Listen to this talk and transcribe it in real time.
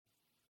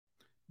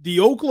The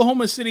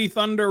Oklahoma City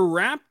Thunder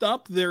wrapped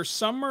up their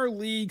summer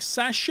league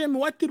session.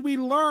 What did we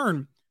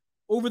learn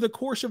over the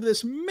course of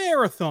this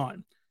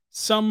marathon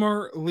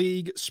summer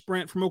league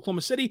sprint from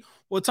Oklahoma City?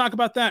 We'll talk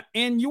about that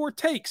and your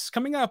takes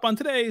coming up on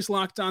today's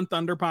Locked On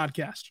Thunder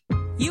podcast.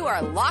 You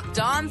are Locked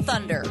On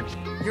Thunder,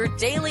 your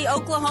daily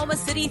Oklahoma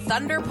City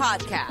Thunder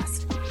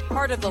podcast.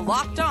 Part of the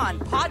Locked On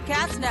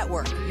Podcast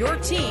Network, your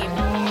team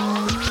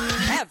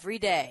every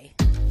day.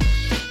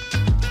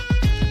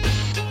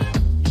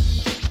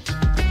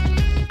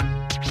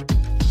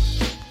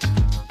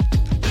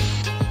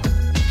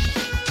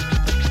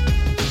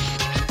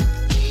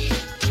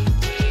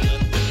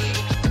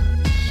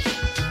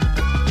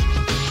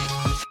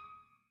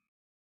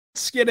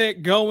 Let's get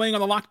it going on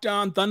the Locked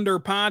On Thunder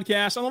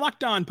podcast, on the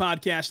Locked On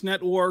Podcast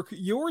Network,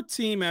 your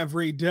team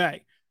every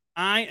day.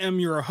 I am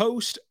your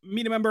host,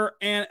 media member,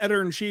 and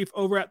editor-in-chief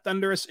over at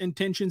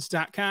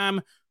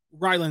thunderousintentions.com,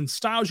 Rylan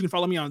Stiles. You can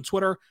follow me on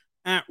Twitter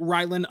at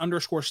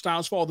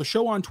Rylan_Stiles. Follow the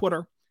show on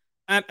Twitter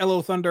at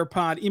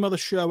LOThunderPod. Email the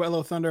show,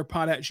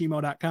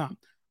 LOThunderPod@gmail.com.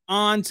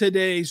 On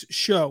today's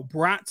show,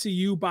 brought to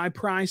you by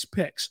Prize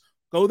Picks.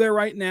 Go there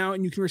right now,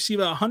 and you can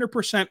receive a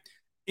 100%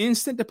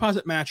 instant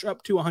deposit match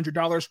up to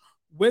 $100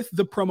 with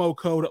the promo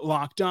code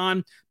Locked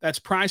On. That's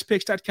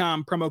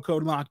prizepicks.com, promo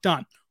code Locked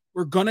On.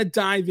 We're going to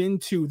dive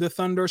into the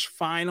Thunder's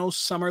final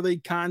Summer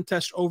League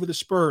contest over the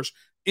Spurs,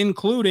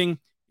 including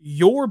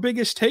your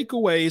biggest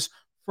takeaways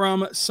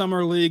from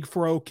Summer League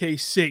for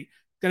OKC.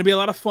 Going to be a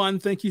lot of fun.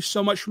 Thank you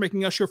so much for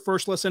making us your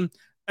first listen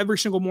every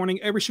single morning,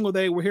 every single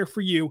day. We're here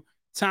for you,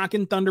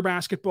 talking Thunder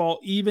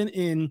basketball, even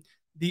in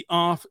the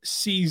off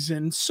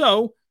season.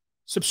 So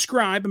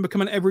subscribe and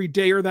become an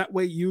everydayer. That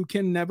way you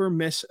can never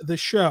miss the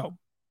show.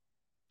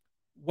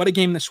 What a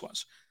game this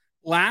was.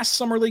 Last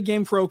Summer League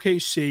game for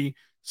OKC.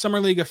 Summer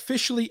League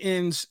officially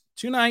ends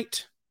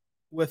tonight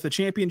with the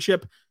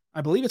championship.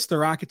 I believe it's the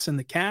Rockets and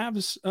the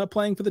Cavs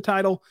playing for the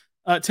title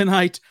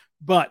tonight.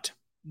 But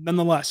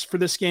nonetheless, for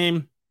this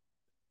game,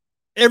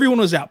 everyone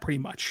was out pretty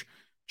much.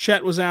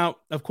 Chet was out.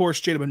 Of course,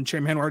 Jada and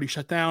Chamberlain were already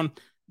shut down.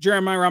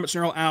 Jeremiah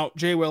Robinson-Earl out.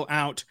 Jay Will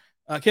out.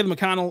 Caleb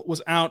McConnell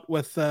was out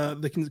with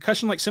the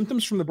concussion-like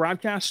symptoms from the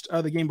broadcast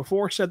the game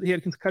before, said that he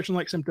had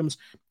concussion-like symptoms.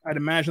 I'd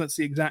imagine that's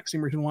the exact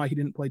same reason why he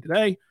didn't play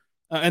today.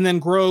 And then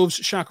Groves,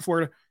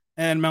 Shackelford,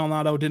 and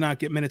Maldonado did not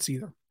get minutes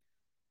either.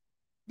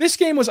 This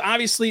game was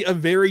obviously a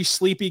very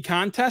sleepy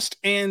contest,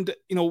 and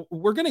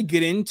we're going to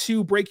get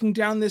into breaking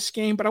down this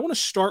game, but I want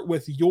to start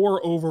with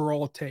your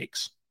overall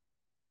takes.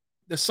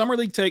 The Summer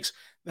League takes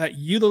that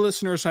you, the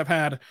listeners, have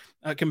had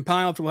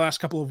compiled for the last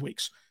couple of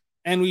weeks.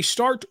 And we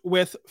start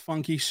with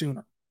Funky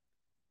Sooner.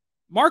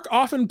 Mark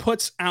often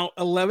puts out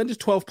 11 to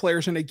 12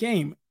 players in a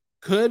game.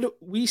 Could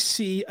we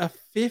see a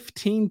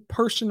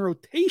 15-person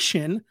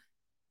rotation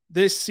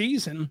this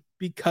season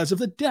because of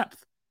the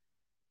depth?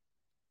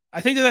 I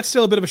think that's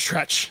still a bit of a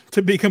stretch,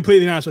 to be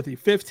completely honest with you.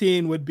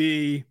 15 would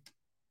be,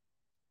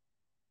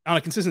 on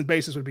a consistent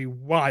basis, would be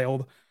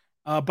wild.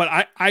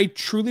 But I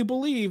truly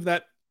believe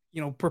that,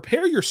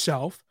 prepare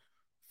yourself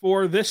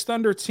for this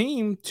Thunder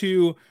team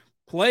to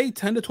play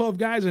 10 to 12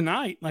 guys a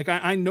night. Like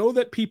I know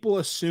that people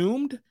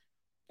assumed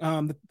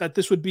that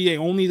this would be a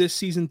only this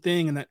season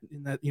thing, and that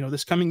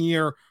this coming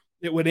year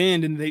it would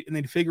end, and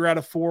they'd figure out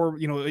a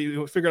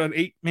figure out an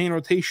 8-man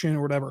rotation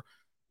or whatever.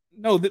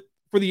 No,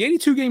 for the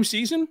 82 game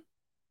season,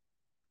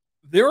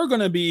 there are going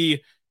to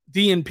be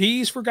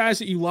DNPs for guys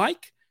that you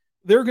like.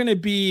 There are going to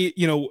be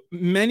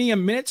many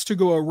minutes to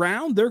go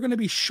around. They're going to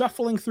be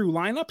shuffling through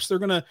lineups. They're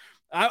going to.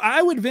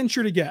 I would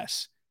venture to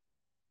guess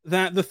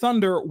that the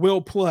Thunder will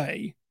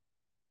play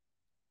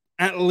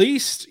at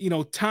least,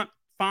 top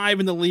 5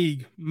 in the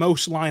league,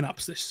 most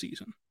lineups this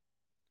season,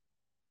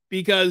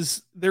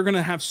 because they're going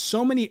to have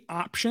so many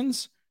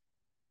options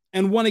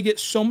and want to get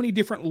so many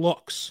different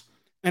looks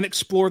and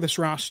explore this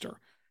roster.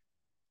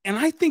 And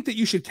I think that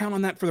you should count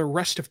on that for the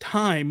rest of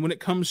time when it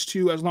comes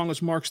to, as long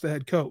as Mark's the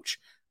head coach.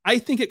 I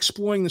think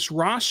exploring this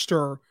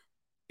roster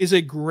is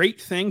a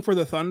great thing for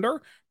the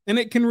Thunder, and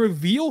it can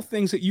reveal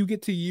things that you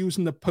get to use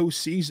in the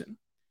postseason.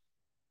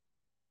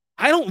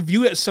 I don't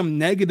view it as some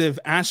negative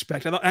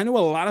aspect. I know a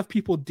lot of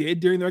people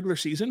did during the regular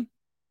season.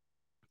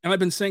 And I've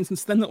been saying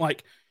since then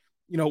that,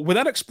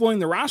 without exploring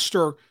the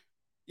roster,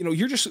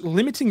 you're just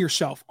limiting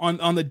yourself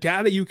on the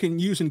data you can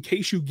use in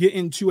case you get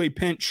into a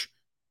pinch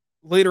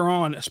later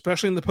on,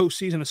 especially in the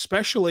postseason,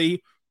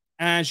 especially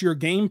as you're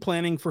game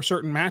planning for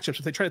certain matchups.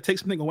 If they try to take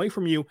something away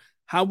from you,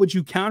 how would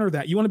you counter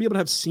that? You want to be able to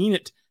have seen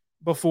it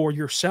before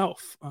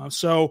yourself.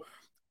 So,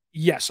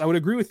 yes, I would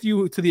agree with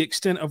you to the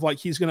extent of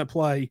he's going to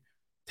play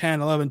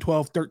 10, 11,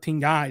 12, 13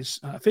 guys.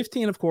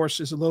 15, of course,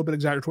 is a little bit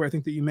exaggeratory. I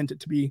think that you meant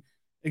it to be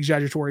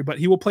exaggeratory, but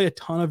he will play a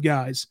ton of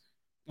guys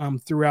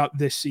throughout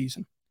this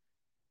season.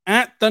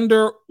 At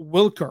Thunder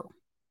Wilker,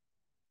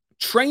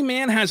 Trey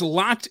Mann has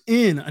locked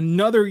in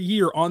another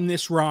year on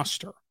this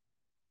roster.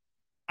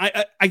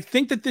 I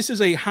think that this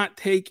is a hot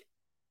take,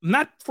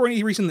 not for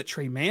any reason that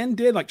Trey Mann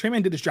did. Trey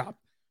Mann did his job.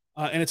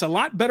 And it's a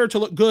lot better to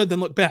look good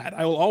than look bad.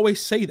 I will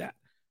always say that.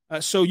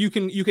 So you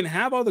can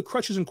have all the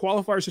crutches and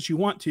qualifiers that you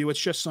want to. It's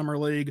just Summer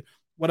League,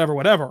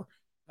 whatever.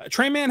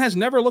 Trey Mann has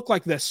never looked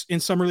like this in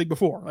Summer League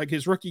before. Like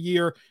his rookie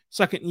year,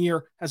 second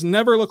year, has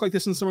never looked like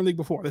this in Summer League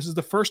before. This is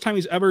the first time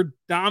he's ever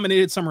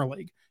dominated Summer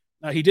League.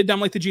 He did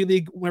dominate the G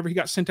League whenever he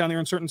got sent down there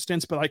in certain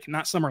stints, but like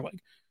not Summer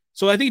League.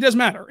 So I think it does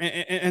matter.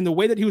 And the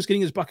way that he was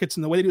getting his buckets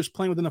and the way that he was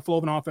playing within the flow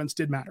of an offense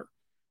did matter.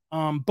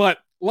 But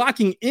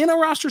locking in a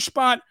roster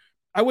spot,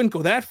 I wouldn't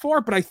go that far,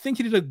 but I think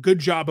he did a good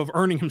job of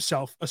earning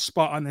himself a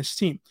spot on this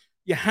team.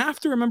 You have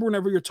to remember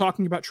whenever you're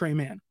talking about Trey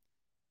Mann,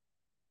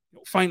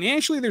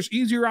 financially, there's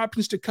easier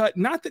options to cut.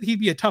 Not that he'd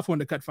be a tough one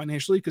to cut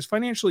financially, because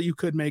financially you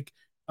could make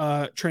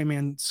Trey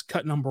Mann's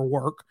cut number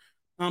work.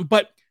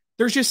 But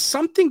there's just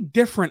something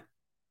different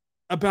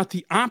about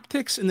the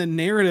optics and the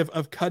narrative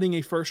of cutting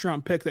a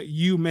first-round pick that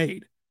you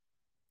made.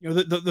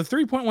 The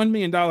 $3.1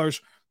 million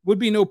would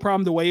be no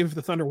problem to waive if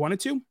the Thunder wanted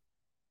to.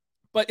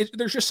 But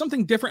there's just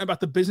something different about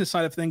the business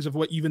side of things of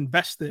what you've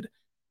invested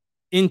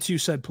into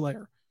said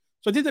player.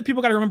 So I think that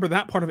people got to remember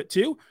that part of it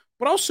too.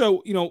 But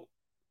also,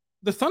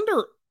 the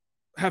Thunder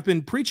have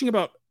been preaching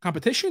about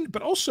competition,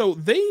 but also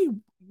they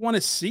want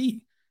to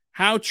see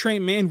how Trey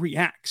Mann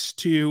reacts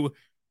to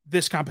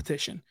this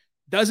competition.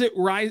 Does it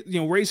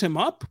raise him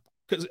up?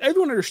 Because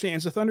everyone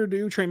understands the Thunder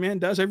do, Trey Mann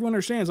does. Everyone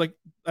understands like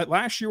that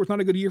last year was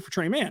not a good year for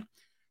Trey Mann.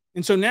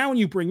 And so now when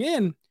you bring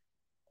in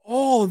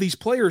all of these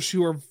players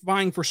who are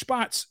vying for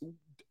spots,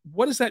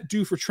 what does that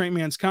do for Trey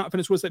Mann's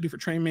confidence? What does that do for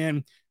Trey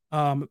Mann's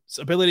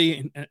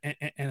ability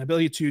and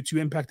ability to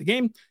impact the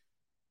game?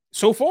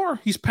 So far,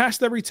 he's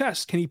passed every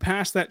test. Can he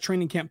pass that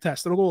training camp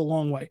test? That'll go a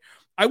long way.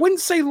 I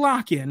wouldn't say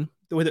lock in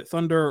the way that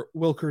Thunder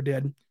Wilker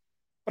did,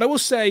 but I will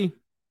say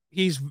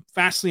he's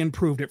vastly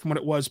improved it from what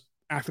it was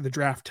after the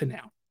draft to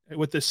now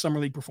with this Summer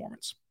League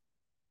performance.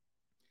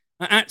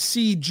 At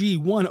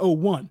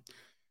CG101,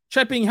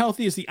 Chet being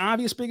healthy is the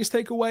obvious biggest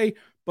takeaway,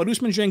 but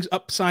Ousmane Dieng's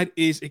upside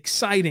is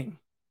exciting.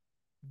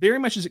 Very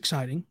much is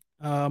exciting.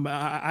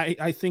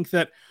 I think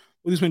that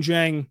Ousmane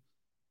Dieng,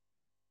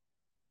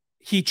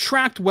 he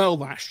tracked well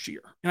last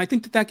year. And I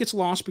think that gets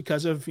lost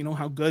because of,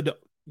 how good,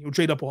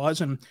 J-Dup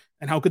was and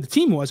how good the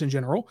team was in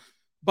general.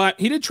 But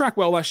he did track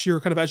well last year,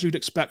 kind of as you'd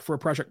expect for a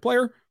project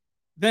player.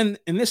 Then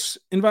in this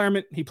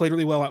environment, he played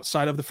really well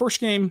outside of the first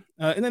game.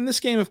 And then this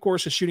game, of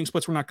course, his shooting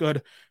splits were not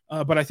good.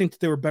 But I think that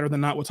they were better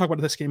than not. We'll talk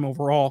about this game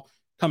overall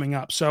coming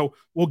up. So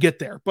we'll get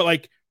there. But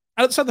like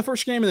outside the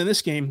first game and then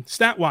this game,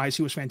 stat-wise,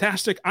 he was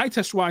fantastic. Eye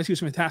test-wise, he was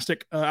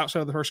fantastic outside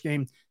of the first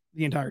game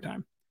the entire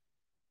time.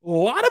 A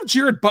lot of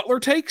Jared Butler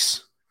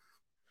takes,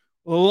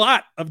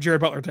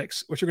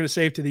 which you're going to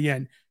save to the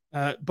end.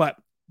 But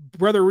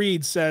Brother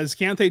Reed says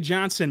Keontae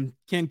Johnson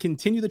can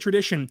continue the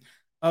tradition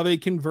of a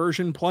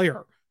conversion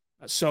player.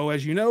 So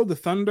as you know, the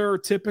Thunder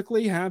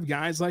typically have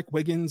guys like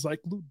Wiggins,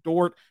 like Lou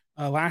Dort,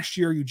 last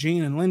year,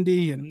 Eugene and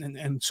Lindy,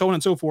 and so on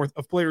and so forth,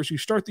 of players who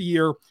start the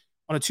year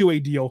on a two-way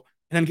deal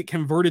and then get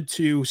converted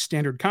to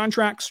standard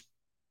contracts.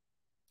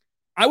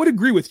 I would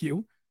agree with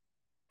you.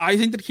 I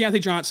think that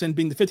Keontae Johnson,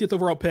 being the 50th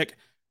overall pick,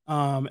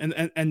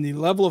 and the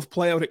level of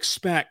play I would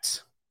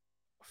expect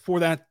for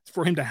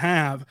him to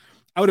have,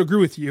 I would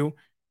agree with you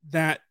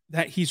that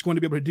he's going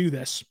to be able to do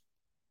this.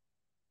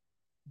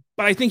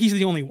 But I think he's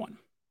the only one.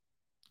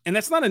 And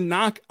that's not a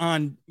knock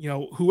on,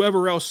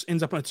 whoever else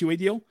ends up on a two-way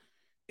deal.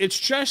 It's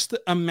just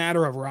a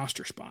matter of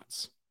roster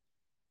spots.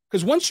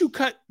 Because once you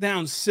cut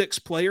down 6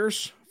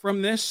 players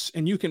from this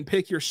and you can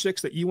pick your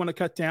 6 that you want to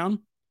cut down,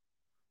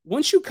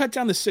 once you cut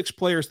down the 6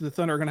 players that the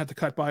Thunder are going to have to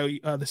cut by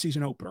the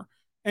season opener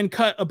and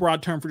cut a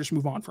broad term for just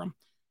move on from,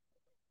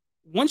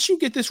 once you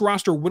get this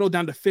roster whittled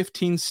down to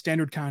 15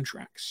 standard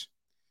contracts,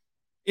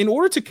 in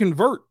order to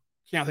convert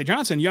Keontae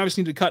Johnson, you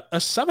obviously need to cut a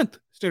 7th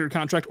standard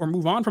contract or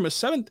move on from a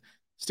 7th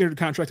standard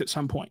contract at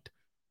some point.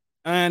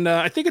 And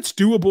I think it's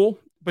doable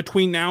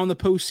between now and the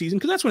postseason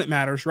because that's when it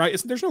matters, right?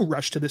 There's no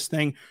rush to this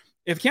thing.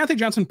 If Keontae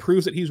Johnson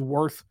proves that he's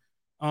worth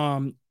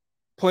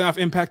playoff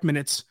impact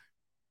minutes,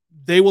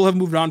 they will have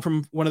moved on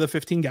from one of the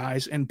 15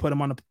 guys and put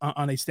him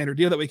on a standard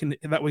deal that way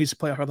he's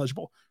playoff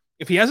eligible.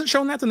 If he hasn't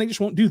shown that, then they just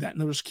won't do that.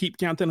 And they'll just keep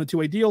Keontae on a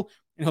two-way deal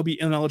and he'll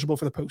be ineligible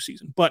for the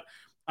postseason. But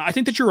I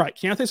think that you're right.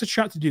 Keontae has a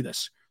shot to do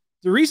this.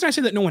 The reason I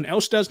say that no one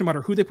else does, no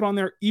matter who they put on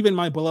there, even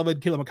my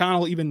beloved Caleb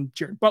McConnell, even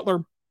Jared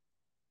Butler,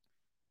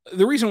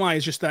 the reason why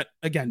is just that,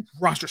 again,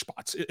 roster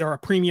spots are a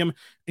premium,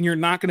 and you're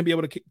not going to be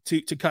able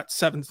to cut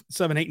 7,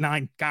 8,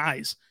 9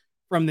 guys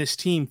from this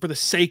team for the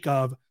sake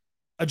of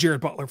a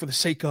Jared Butler, for the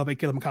sake of a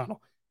Caleb McConnell.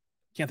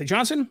 Keontae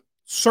Johnson,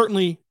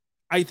 certainly,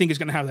 I think is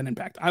going to have that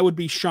impact. I would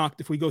be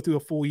shocked if we go through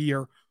a full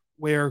year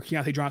where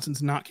Keontae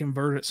Johnson's not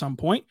converted at some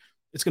point.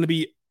 It's going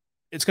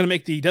to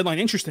make the deadline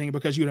interesting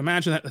because you would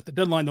imagine that at the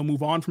deadline, they'll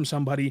move on from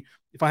somebody.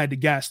 If I had to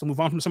guess, they'll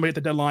move on from somebody at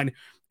the deadline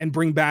and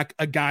bring back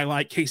a guy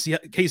like Casey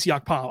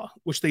Okpala,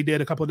 which they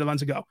did a couple of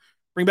deadlines ago.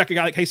 Bring back a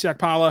guy like Casey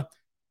Okpala,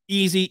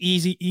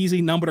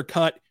 easy number to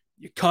cut.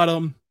 You cut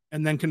him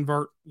and then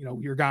convert,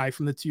 your guy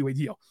from the two-way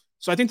deal.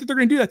 So I think that they're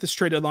going to do that this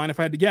trade deadline, if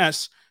I had to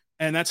guess.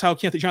 And that's how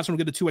Keontae Johnson will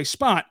get a two-way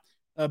spot.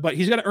 But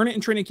he's got to earn it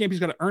in training camp. He's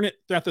got to earn it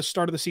at the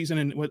start of the season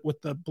and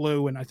with the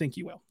blue. And I think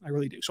he will. I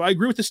really do. So I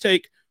agree with this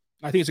take.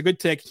 I think it's a good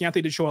take.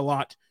 Keontae did show a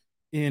lot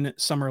in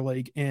Summer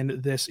League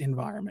in this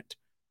environment.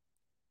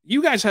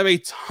 You guys have a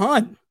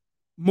ton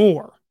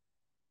more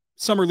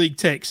Summer League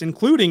takes,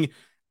 including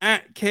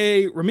at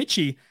K.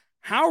 Ramichi.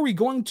 How are we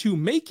going to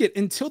make it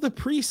until the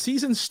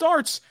preseason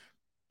starts?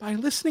 By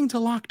listening to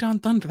Locked On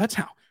Thunder. That's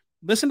how.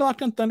 Listen to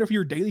Locked On Thunder for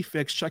your daily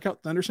fix. Check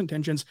out Thunder's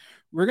Intentions.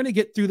 We're going to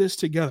get through this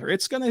together.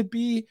 It's going to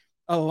be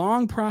a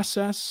long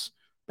process.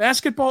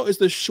 Basketball is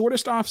the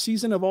shortest off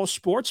season of all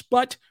sports,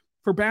 but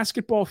for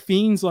basketball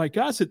fiends like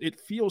us,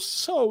 it feels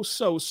so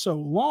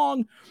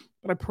long.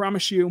 But I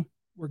promise you,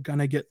 we're going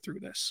to get through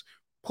this.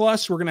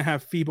 Plus, we're going to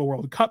have FIBA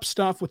World Cup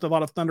stuff with a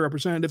lot of Thunder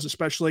representatives,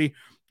 especially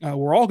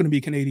we're all going to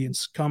be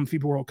Canadians come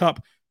FIBA World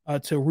Cup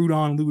to root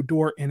on Lou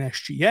Dort and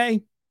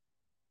SGA.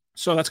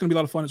 So that's going to be a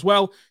lot of fun as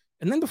well.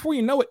 And then before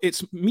you know it,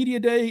 it's media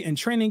day and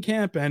training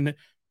camp, and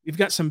we've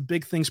got some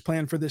big things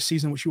planned for this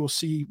season, which you will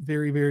see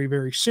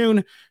very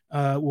soon.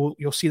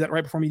 You'll see that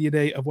right before media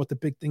day of what the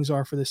big things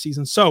are for this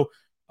season. So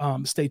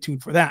stay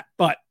tuned for that.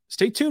 But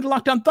stay tuned to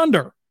Locked On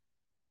Thunder.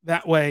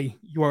 That way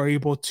you are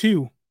able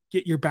to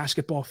get your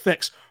basketball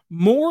fix.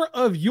 More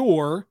of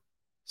your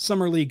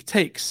Summer League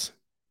takes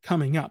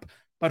coming up.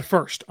 But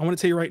first, I want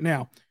to tell you right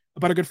now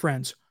about our good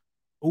friends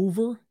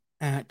over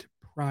at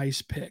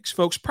Prize Picks.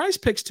 Folks, Prize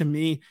Picks to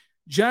me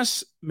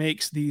just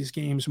makes these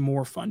games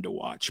more fun to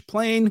watch.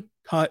 Plain,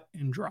 cut,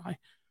 and dry.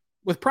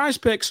 With Prize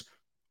Picks,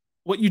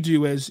 what you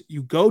do is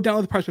you go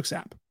download the Prize Picks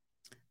app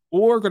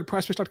or go to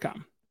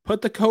prizepicks.com.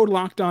 Put the code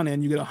Locked On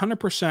in. You get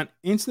 100%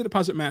 instant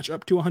deposit match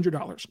up to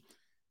 $100.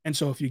 And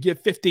so if you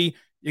get 50,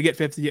 you get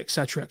 50,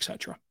 etc.,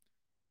 etc.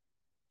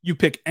 You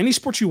pick any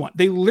sports you want.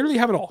 They literally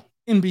have it all.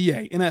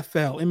 NBA,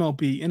 NFL,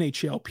 MLB,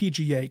 NHL,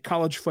 PGA,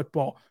 college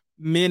football,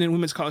 men and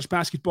women's college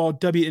basketball,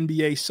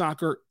 WNBA,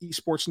 soccer,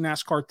 esports,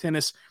 NASCAR,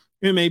 tennis,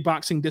 MMA,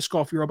 boxing, disc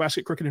golf,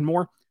 Eurobasket, cricket, and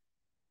more.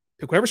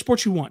 Pick whatever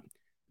sport you want.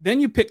 Then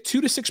you pick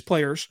 2 to 6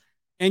 players,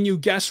 and you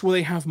guess will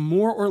they have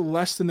more or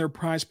less than their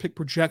prize pick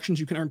projections.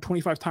 You can earn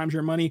 25 times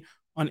your money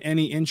on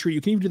any entry.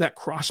 You can even do that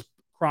cross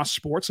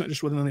sports, not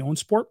just within their own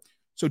sport.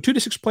 So 2 to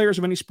 6 players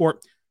of any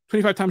sport,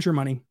 25 times your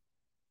money.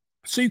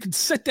 So you can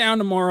sit down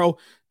tomorrow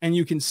and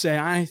you can say,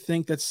 I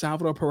think that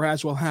Salvador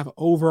Perez will have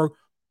over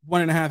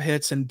 1.5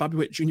 hits and Bobby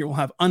Witt Jr. will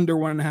have under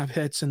 1.5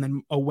 hits, and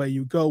then away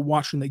you go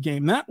watching the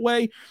game that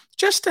way,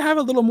 just to have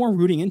a little more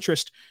rooting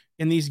interest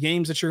in these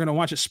games that you're going to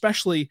watch,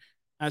 especially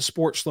as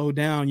sports slow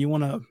down. You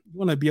want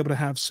to be able to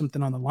have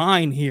something on the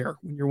line here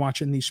when you're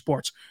watching these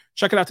sports.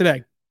 Check it out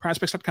today.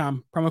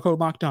 PrizePicks.com, promo code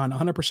Locked On,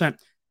 100%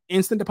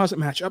 instant deposit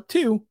match up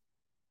to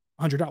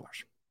 $100.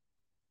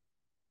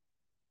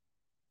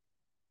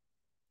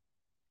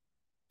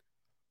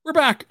 We're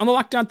back on the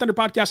Locked On Thunder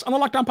podcast, on the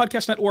Locked On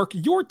Podcast Network,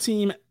 your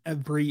team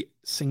every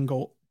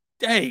single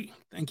day.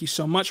 Thank you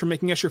so much for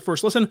making us your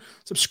first listen.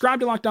 Subscribe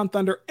to Locked On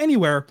Thunder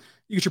anywhere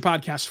you get your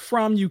podcast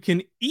from. You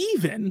can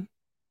even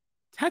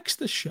text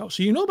the show.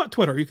 So you know about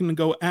Twitter. You can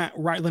go at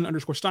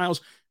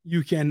Ryland_Styles.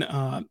 You can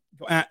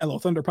go at LO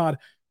ThunderPod.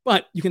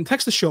 But you can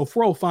text the show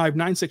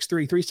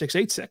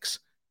 405-963-3686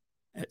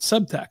 at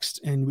subtext,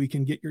 and we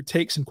can get your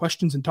takes and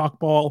questions and talk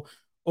ball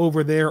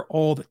over there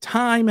all the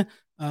time.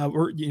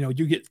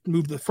 You get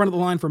moved to the front of the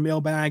line for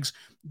mailbags.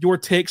 Your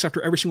takes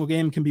after every single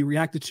game can be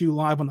reacted to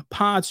live on the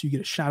pod, so you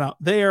get a shout out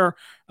there.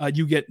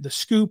 You get the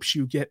scoops,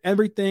 you get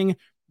everything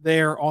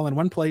there, all in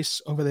one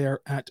place over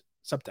there at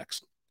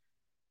Subtext.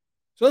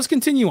 So let's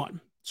continue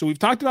on. So we've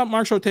talked about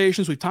Mark's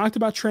rotations. We've talked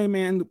about Trey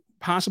Mann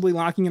possibly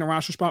locking in a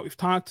roster spot. We've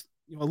talked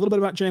a little bit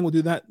about Jang. We'll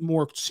do that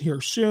more here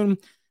soon.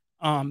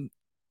 Keontae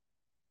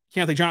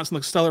Johnson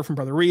looks stellar from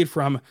Brother Reed.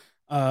 From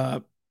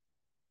Apador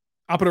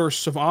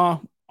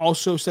Sava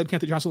also said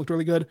Keontae Johnson looked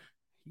really good.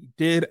 He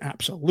did,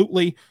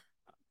 absolutely.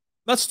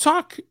 Let's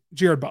talk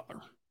Jared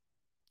Butler.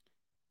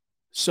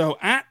 So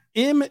at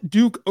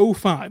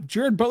MDuke05,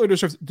 Jared Butler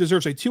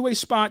deserves a two-way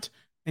spot,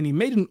 and he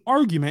made an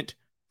argument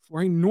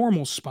for a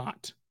normal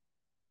spot.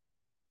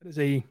 That is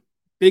a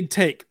big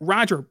take.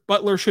 Roger,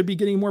 Butler should be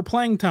getting more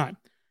playing time.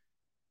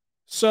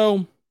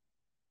 So,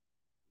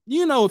 if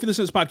you listen to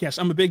this podcast,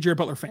 I'm a big Jared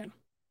Butler fan.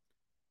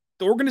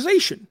 The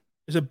organization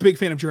is a big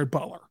fan of Jared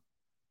Butler.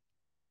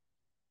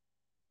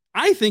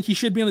 I think he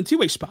should be on the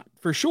two-way spot,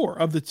 for sure.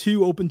 Of the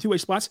 2 open two-way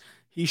spots,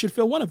 he should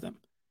fill one of them.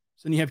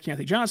 So then you have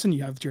Keontae Johnson,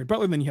 you have Jared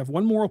Butler, then you have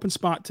one more open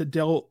spot to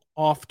deal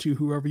off to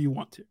whoever you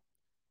want to.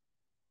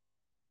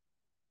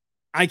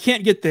 I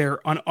can't get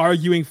there on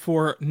arguing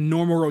for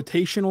normal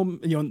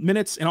rotational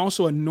minutes and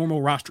also a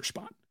normal roster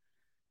spot.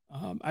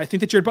 I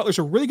think that Jared Butler's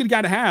a really good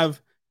guy to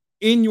have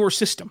in your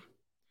system.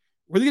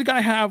 Really good guy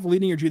to have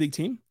leading your G League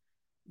team.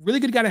 Really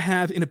good guy to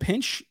have in a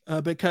pinch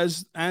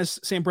because, as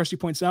Sam Presti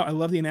points out, I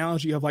love the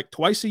analogy of like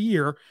twice a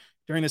year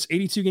during this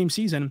 82-game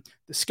season,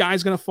 the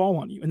sky's going to fall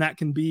on you. And that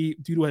can be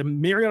due to a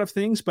myriad of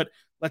things, but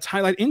let's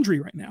highlight injury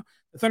right now.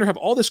 The Thunder have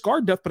all this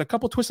guard depth, but a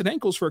couple twisted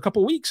ankles for a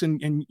couple weeks,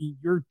 and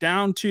you're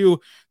down to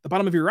the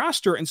bottom of your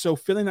roster. And so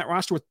filling that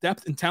roster with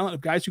depth and talent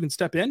of guys who can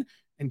step in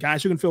and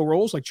guys who can fill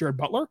roles like Jared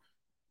Butler,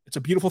 it's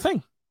a beautiful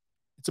thing.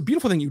 It's a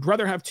beautiful thing. You'd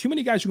rather have too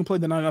many guys who can play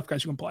than not enough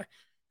guys who can play.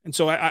 And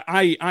so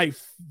I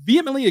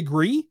vehemently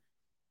agree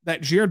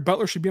that Jared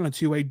Butler should be on a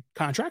two-way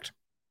contract.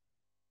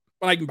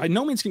 but I by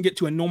no means can get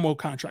to a normal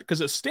contract,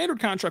 because a standard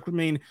contract would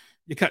mean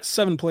you cut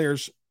 7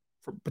 players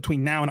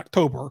between now and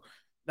October.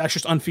 That's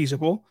just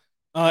unfeasible.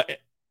 And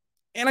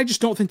I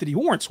just don't think that he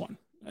warrants one.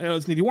 I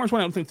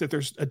don't think that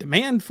there's a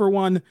demand for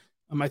one.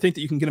 I think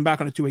that you can get him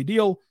back on a 2-way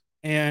deal,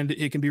 and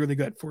it can be really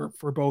good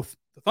for both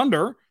the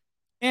Thunder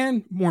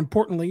and, more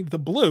importantly, the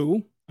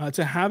Blue,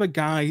 to have a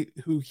guy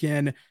who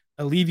can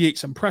alleviate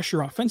some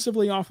pressure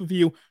offensively off of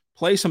you,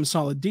 play some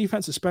solid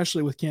defense,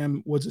 especially with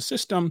Cam Woods'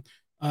 system,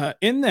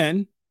 and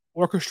then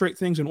orchestrate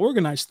things and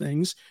organize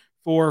things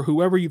for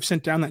whoever you've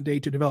sent down that day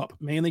to develop,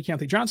 mainly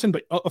Keontae Johnson.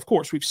 But of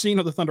course, we've seen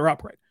how the Thunder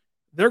operate.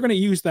 They're going to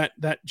use that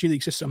G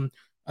League system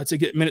to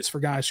get minutes for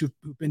guys who've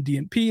been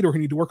DNP'd or who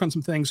need to work on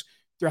some things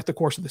throughout the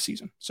course of the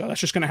season. So that's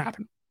just going to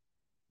happen.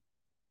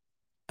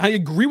 I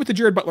agree with the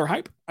Jared Butler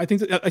hype. I think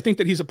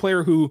that he's a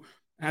player who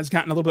has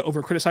gotten a little bit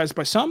over criticized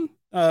by some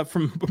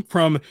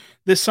from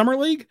this summer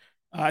league.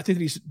 I think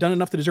that he's done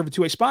enough to deserve a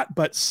 2-way spot,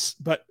 but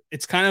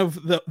it's kind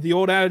of the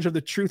old adage of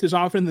the truth is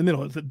often in the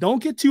middle.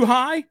 Don't get too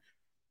high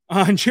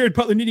on Jared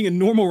Butler needing a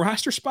normal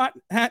roster spot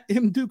at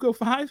Duco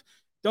 5.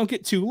 Don't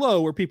get too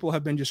low where people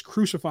have been just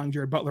crucifying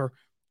Jared Butler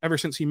ever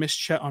since he missed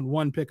Chet on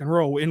one pick and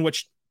roll, in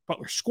which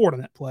Butler scored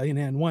on that play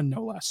and won,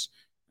 no less.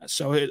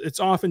 So it's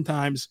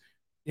oftentimes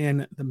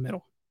in the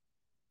middle.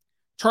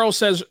 Charles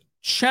says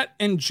Chet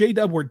and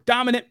J-Dub were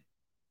dominant.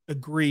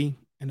 Agree.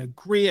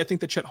 I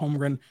think that Chet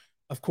Holmgren,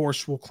 of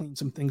course, will clean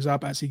some things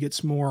up as he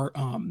gets more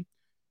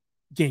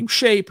game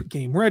shape,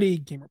 game ready,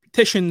 game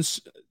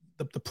repetitions.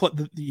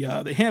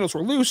 The handles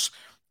were loose.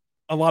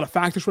 A lot of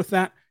factors with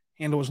that.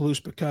 Handle was loose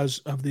because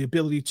of the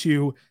ability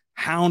to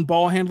hound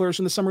ball handlers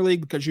in the summer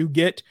league, because you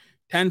get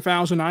 10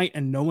 fouls a night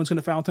and no one's going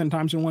to foul 10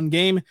 times in one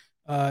game.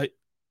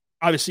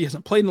 Obviously, he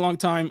hasn't played in a long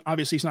time.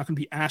 Obviously, he's not going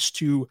to be asked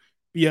to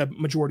be a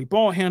majority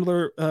ball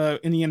handler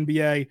in the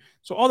NBA.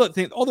 So all those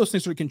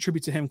things sort of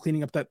contribute to him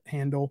cleaning up that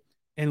handle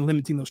and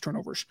limiting those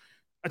turnovers.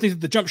 I think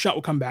that the jump shot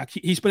will come back.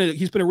 He's been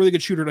a really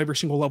good shooter at every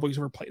single level he's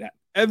ever played at.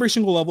 Every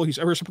single level he's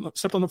ever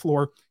stepped on the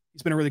floor,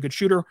 he's been a really good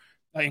shooter,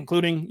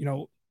 including,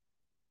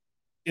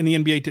 in the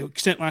NBA to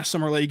extent last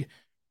summer league.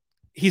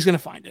 He's going to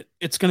find it.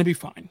 It's going to be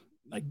fine.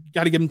 Like,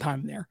 got to give him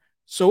time there.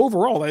 So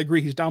overall, I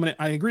agree he's dominant.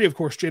 I agree, of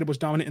course, Jada was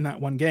dominant in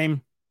that one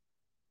game.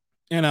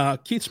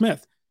 And Keith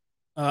Smith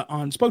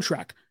on Spoke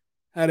Track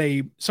had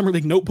a summer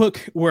league notebook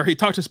where he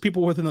talked to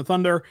people within the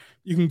Thunder.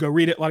 You can go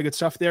read it. A lot of good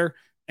stuff there.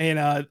 And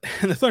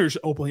the Thunder just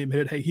openly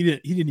admitted, hey, he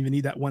didn't even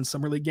need that one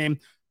summer league game.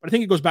 But I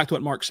think it goes back to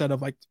what Mark said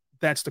of, like,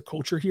 that's the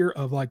culture here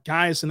of, like,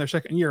 guys in their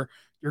second year,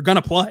 you're going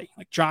to play.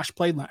 Like, Josh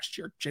played last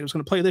year. Jada's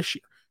going to play this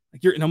year.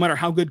 Like, no matter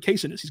how good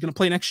Kaysen is, he's going to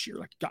play next year.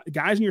 Like,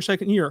 guys in your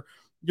second year,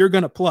 you're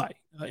going to play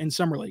in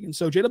summer league. And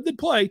so J-Dub did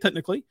play,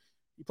 technically.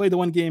 He played the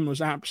one game and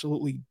was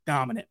absolutely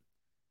dominant.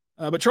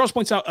 But Charles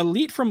points out a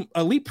leap from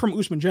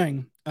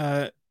Ousmane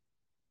Dieng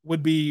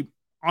would be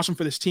awesome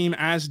for this team,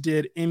 as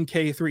did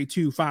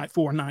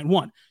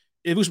MK325491.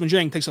 If Ousmane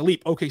Dieng takes a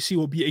leap, OKC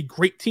will be a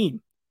great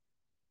team.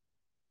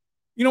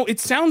 It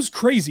sounds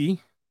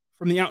crazy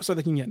from the outside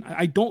looking in.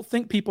 I don't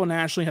think people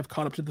nationally have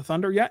caught up to the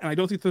Thunder yet, and I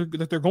don't think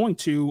that they're going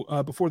to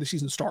before the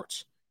season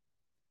starts.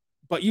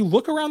 But you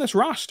look around this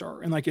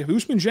roster, and, like, if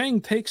Ousmane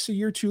Dieng takes a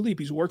year 2 leap,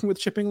 he's working with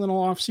Chip England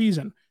all off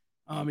season.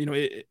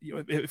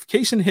 If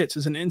Kaysen hits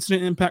as an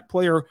instant impact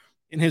player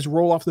in his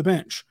role off the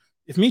bench,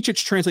 if Micic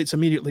translates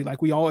immediately,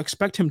 like we all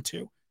expect him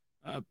to,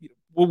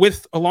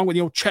 along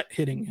with Chet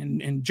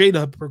hitting and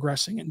J-Dub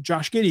progressing, and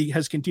Josh Giddey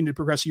has continued to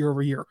progress year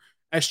over year.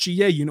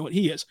 SGA, what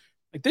he is.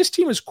 Like, this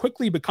team is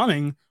quickly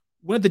becoming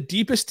one of the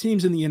deepest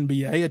teams in the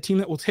NBA, a team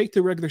that will take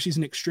the regular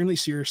season extremely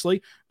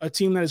seriously, a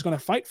team that is going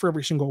to fight for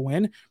every single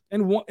win,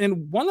 and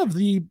one of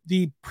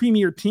the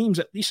premier teams,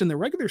 at least in the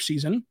regular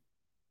season,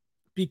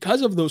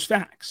 because of those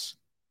facts.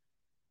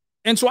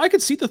 And so I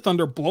could see the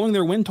Thunder blowing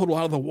their win total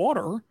out of the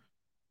water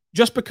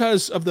just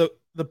because of the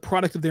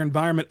product of their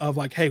environment of,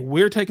 like, hey,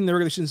 we're taking the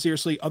regular season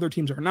seriously, other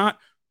teams are not.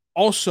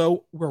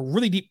 Also, we're a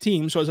really deep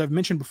team. So as I've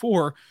mentioned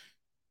before,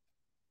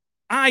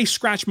 I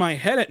scratch my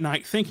head at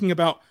night thinking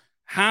about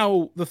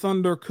how the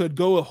Thunder could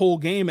go a whole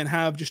game and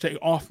have just an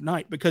off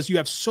night, because you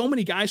have so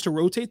many guys to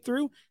rotate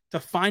through to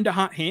find a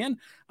hot hand.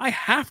 I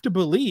have to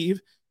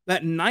believe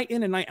that night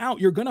in and night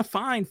out, you're going to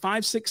find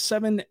 5, 6,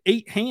 7,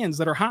 8 hands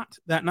that are hot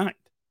that night.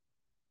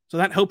 So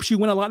that helps you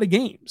win a lot of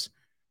games.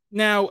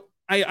 Now,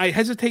 I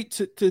hesitate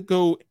to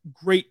go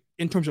great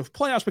in terms of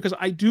playoffs, because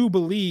I do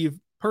believe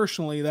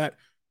personally that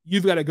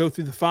you've got to go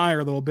through the fire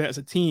a little bit as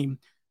a team.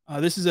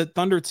 This is a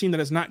Thunder team that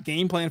is not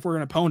game plan for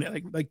an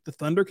opponent. Like the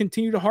Thunder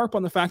continue to harp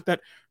on the fact that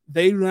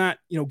they do not,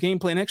 game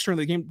plan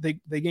externally.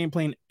 They game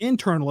plan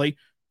internally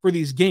for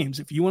these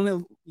games. If you want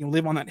to,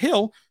 live on that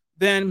hill,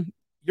 then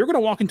you're going to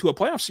walk into a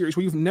playoff series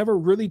where you've never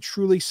really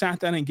truly sat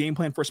down and game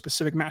plan for a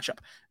specific matchup.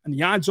 And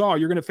the odds are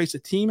you're going to face a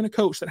team and a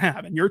coach that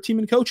have, and your team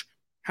and coach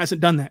hasn't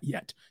done that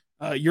yet.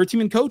 Your team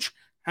and coach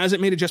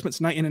hasn't made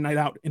adjustments night in and night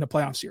out in a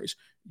playoff series.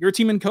 Your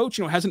team and coach,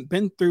 hasn't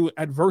been through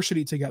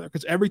adversity together,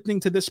 because everything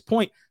to this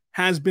point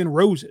has been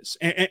roses.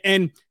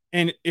 And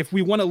And if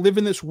we want to live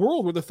in this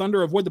world where the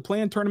Thunder avoid the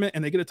play-in tournament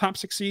and they get a top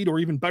 6 seed, or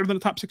even better than a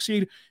top 6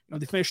 seed,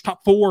 they finish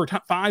top 4 or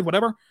top 5,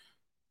 whatever.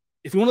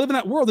 If you want to live in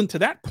that world, and to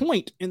that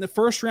point in the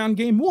first round,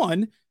 game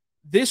 1,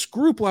 this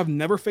group will have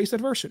never faced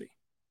adversity.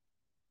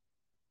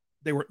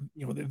 They were,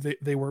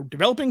 they were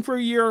developing for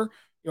a year,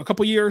 a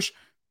couple years.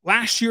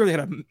 Last year, they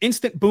had an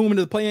instant boom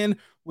into the play-in,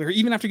 where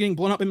even after getting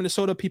blown up in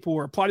Minnesota, people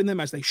were applauding them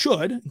as they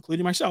should,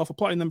 including myself,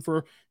 applauding them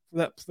for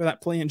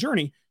that play-in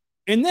journey.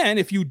 And then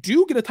if you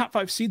do get a top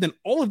 5 seed, then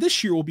all of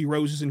this year will be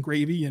roses and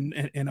gravy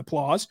and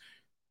applause.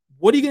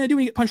 What are you going to do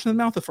when you get punched in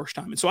the mouth the first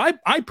time? And so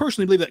I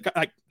personally believe that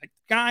like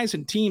guys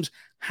and teams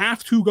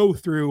have to go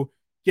through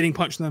getting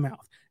punched in the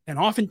mouth, and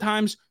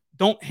oftentimes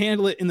don't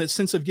handle it in the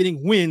sense of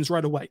getting wins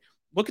right away.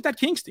 Look at that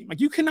Kings team. Like,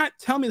 you cannot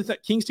tell me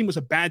that Kings team was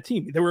a bad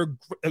team. They were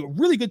a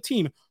really good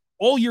team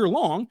all year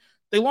long.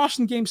 They lost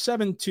in game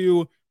 7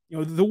 to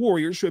the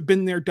Warriors, who have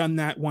been there, done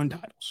that, won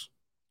titles.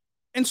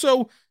 And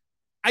so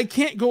I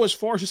can't go as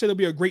far as to say they'll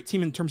be a great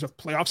team in terms of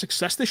playoff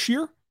success this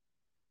year,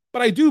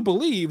 but I do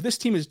believe this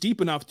team is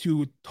deep enough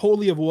to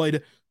totally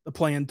avoid the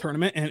play-in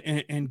tournament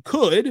and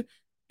could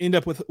end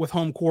up with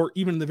home court,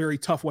 even in the very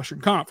tough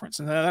Western Conference.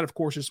 And that, of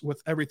course, is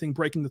with everything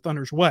breaking the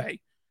Thunder's way.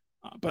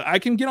 But I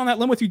can get on that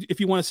limb with you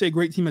if you want to say a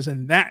great team is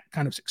in that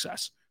kind of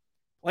success.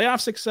 Playoff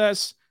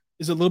success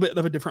is a little bit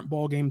of a different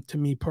ballgame to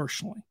me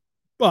personally.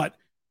 But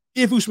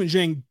if Ousmane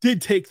Dieng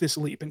did take this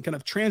leap and kind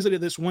of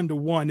translated this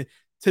 1-to-1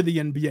 to the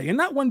NBA, and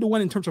not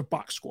 1-to-1 in terms of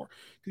box score,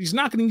 because he's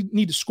not going to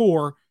need to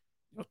score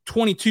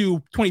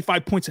 22,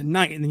 25 points a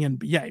night in the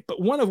NBA,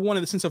 but one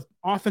in the sense of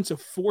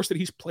offensive force that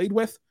he's played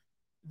with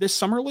this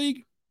summer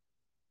league,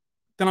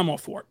 then I'm all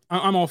for it.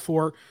 I'm all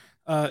for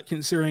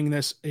considering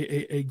this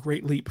a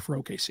great leap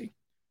for OKC.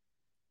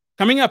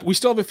 Coming up, we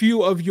still have a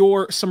few of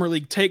your summer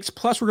league takes,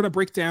 plus we're going to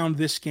break down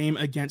this game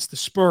against the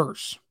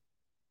Spurs.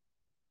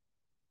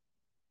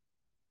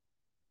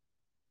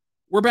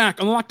 We're back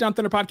on the Locked On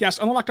Thunder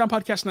podcast, on the Locked On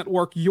Podcast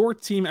Network, your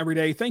team every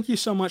day. Thank you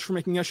so much for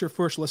making us your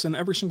first listen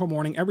every single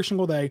morning, every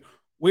single day.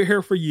 We're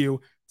here for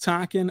you,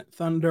 talking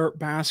Thunder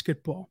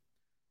basketball.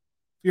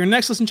 For your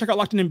next listen, check out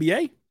Locked On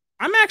NBA.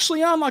 I'm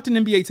actually on Locked On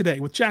NBA today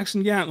with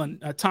Jackson Gatlin,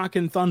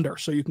 talking Thunder,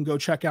 so you can go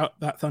check out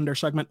that Thunder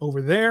segment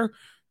over there,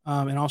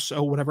 and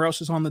also whatever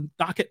else is on the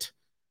docket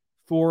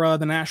for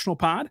the national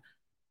pod.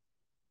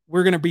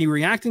 We're going to be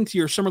reacting to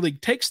your summer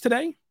league takes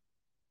today,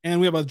 and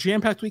we have a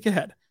jam-packed week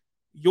ahead.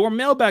 Your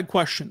mailbag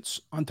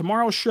questions on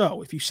tomorrow's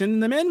show. If you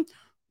send them in,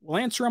 we'll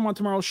answer them on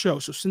tomorrow's show.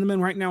 So send them in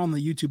right now on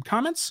the YouTube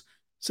comments.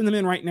 Send them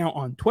in right now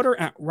on Twitter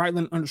at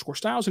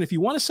Ryland_Styles. And if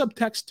you want to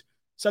subtext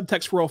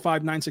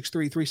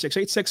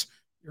 405-963-3686.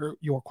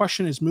 Your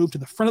question is moved to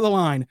the front of the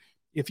line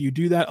if you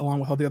do that, along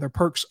with all the other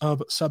perks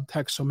of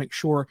subtext. So make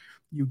sure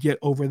you get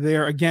over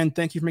there. Again,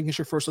 thank you for making us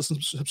your first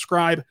listen.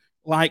 Subscribe,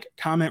 like,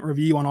 comment,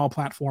 review on all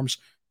platforms.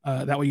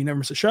 That way you never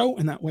miss a show,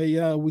 and that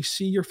way we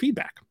see your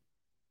feedback.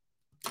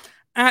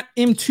 At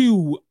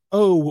M20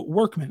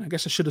 Workman, I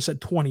guess I should have said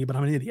 20, but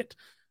I'm an idiot.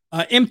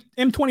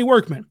 M20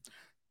 Workman,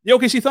 the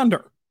OKC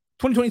Thunder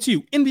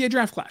 2022 NBA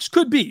draft class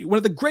could be one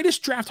of the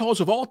greatest draft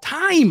hauls of all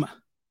time.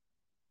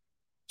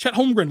 Chet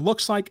Holmgren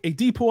looks like a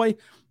depoy,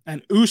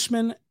 and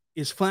Ousmane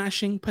is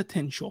flashing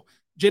potential.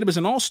 J-Dub is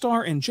an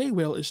all-star, and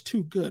J-Will is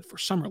too good for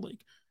Summer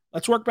League.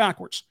 Let's work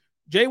backwards.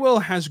 J-Will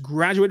has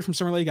graduated from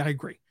Summer League. I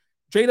agree.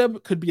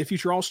 J-Dub could be a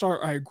future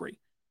all-star. I agree.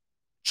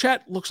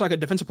 Chet looks like a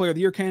Defensive Player of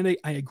the Year candidate.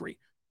 I agree.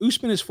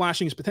 Ousmane is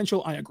flashing his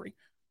potential. I agree.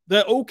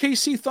 The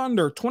OKC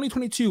Thunder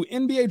 2022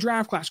 NBA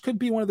draft class could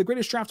be one of the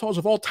greatest draft hauls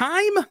of all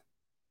time.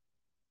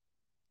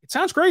 It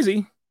sounds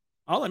crazy.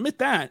 I'll admit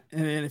that.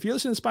 And if you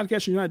listen to this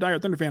podcast and you're not a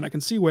diehard Thunder fan, I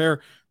can see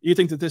where you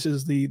think that this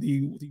is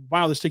the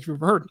wildest take you've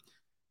ever heard.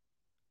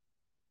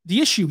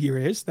 The issue here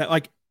is that,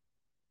 like,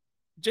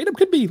 J-Dub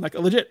could be like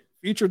a legit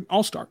future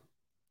all-star.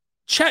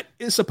 Chet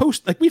is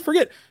supposed, like, we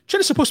forget,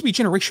 Chet is supposed to be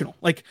generational.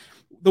 Like,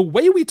 the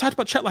way we talked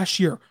about Chet last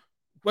year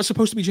was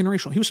supposed to be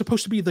generational. He was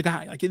supposed to be the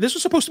guy. Like, this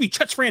was supposed to be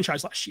Chet's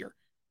franchise last year.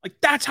 Like,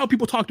 that's how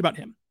people talked about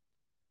him.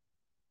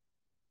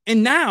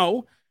 And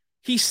now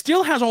he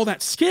still has all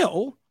that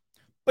skill,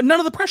 but none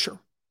of the pressure.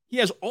 He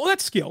has all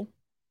that skill.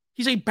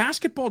 He's a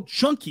basketball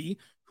junkie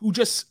who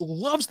just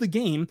loves the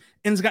game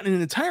and has gotten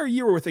an entire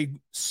year with a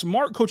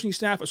smart coaching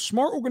staff, a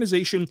smart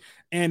organization,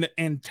 and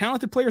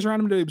talented players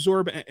around him to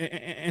absorb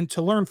and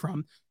to learn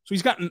from. So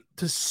he's gotten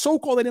to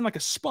soak all that in like a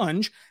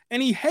sponge,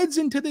 and he heads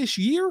into this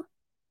year with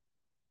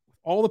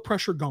all the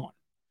pressure gone.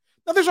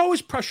 Now, there's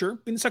always pressure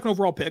being the second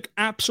overall pick,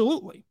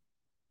 absolutely.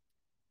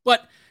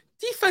 But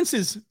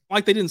defenses,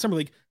 like they did in Summer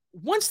League,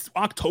 once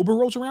October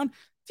rolls around,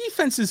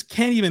 defenses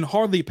can't even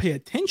hardly pay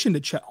attention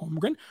to Chet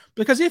Holmgren,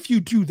 because if you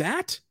do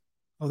that,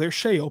 oh, there's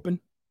Shea open,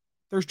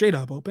 there's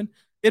J-Dub open.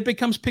 It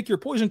becomes pick your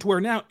poison to where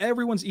now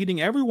everyone's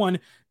eating, everyone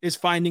is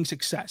finding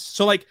success.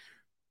 So, like,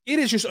 it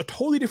is just a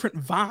totally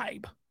different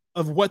vibe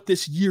of what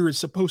this year is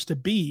supposed to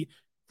be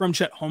from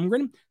Chet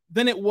Holmgren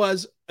than it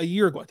was a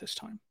year ago at this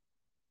time.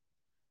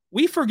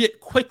 We forget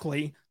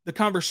quickly the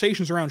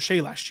conversations around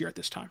Shea last year at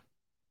this time.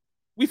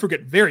 We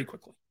forget very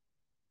quickly.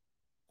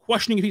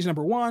 questioning if he's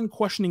number one,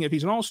 questioning if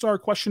he's an all-star,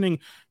 questioning,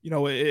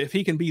 if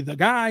he can be the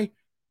guy.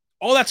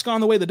 All that's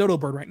gone the way of the dodo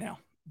bird right now.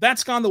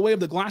 That's gone the way of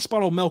the glass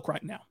bottle of milk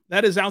right now.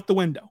 That is out the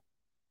window.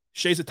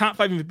 Shai's a top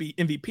 5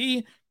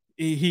 MVP.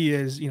 He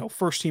is,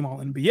 first team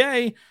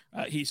All-NBA.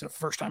 He's a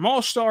first-time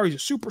All-Star. He's a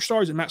superstar.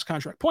 He's a max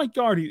contract point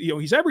guard.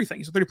 He's everything.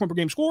 He's a 30-point per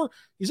game scorer.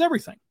 He's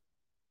everything.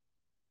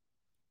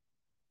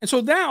 And so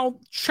now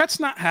Chet's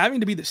not having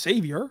to be the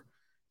savior.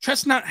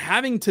 Chet's not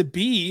having to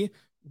be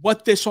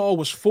what this all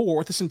was for,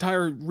 what this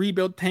entire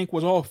rebuild tank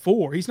was all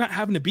for. He's not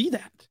having to be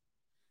that.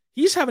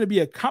 He's having to be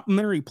a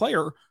complementary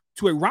player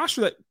to a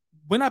roster that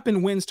went up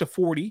in wins to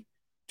 40,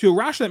 to a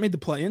roster that made the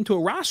play-in, to a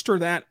roster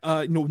that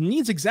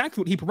needs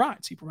exactly what he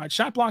provides. He provides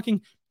shot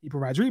blocking, he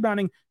provides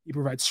rebounding, he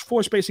provides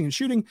floor spacing and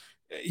shooting.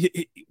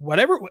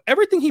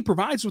 Everything he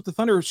provides with the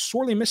Thunder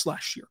sorely missed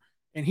last year,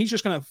 and he's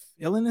just going to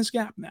fill in his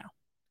gap now.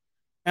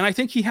 And I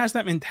think he has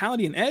that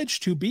mentality and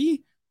edge to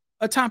be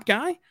a top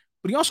guy,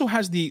 but he also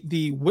has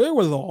the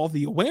wherewithal,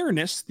 the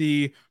awareness,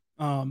 the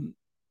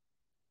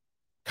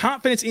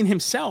confidence in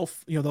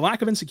himself, the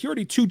lack of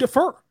insecurity to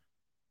defer.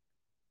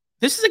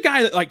 This is a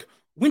guy that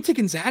went to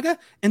Gonzaga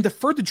and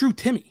deferred to Drew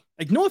Timme.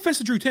 No offense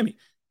to Drew Timme.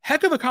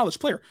 Heck of a college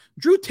player.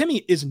 Drew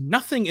Timme is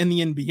nothing in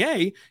the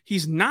NBA.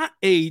 He's not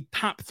a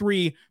top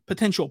 3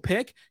 potential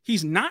pick.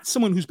 He's not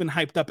someone who's been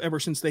hyped up ever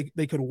since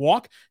they could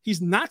walk.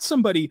 He's not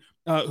somebody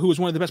who was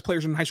one of the best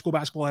players in high school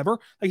basketball ever.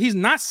 He's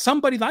not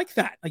somebody like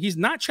that. He's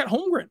not Chet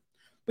Holmgren.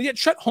 But yet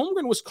Chet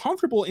Holmgren was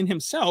comfortable in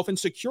himself and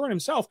secure in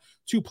himself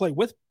to play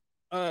with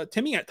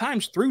Timme at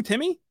times through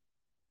Timme,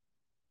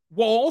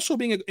 while also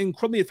being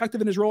incredibly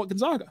effective in his role at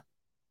Gonzaga.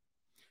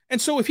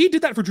 And so if he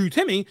did that for Drew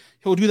Timme,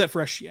 he'll do that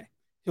for SGA.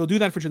 He'll do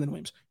that for Jalen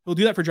Williams. He'll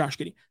do that for Josh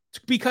Giddey,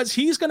 because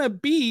he's going to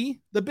be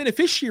the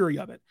beneficiary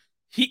of it.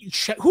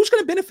 Who's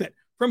going to benefit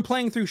from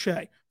playing through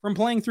Shai, from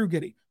playing through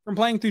Giddey, from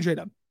playing through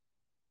J-Dub?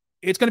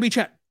 It's going to be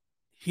Chet.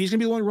 He's going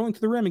to be the one rolling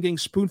to the rim and getting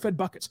spoon-fed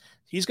buckets.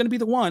 He's going to be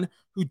the one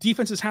who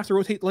defenses have to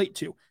rotate late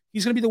to.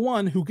 He's going to be the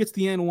one who gets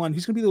the N1.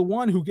 He's going to be the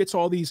one who gets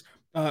all these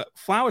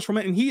flowers from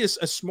it. And he is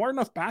a smart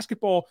enough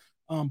basketball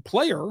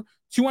player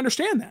to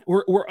understand that.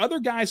 Where other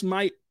guys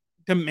might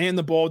demand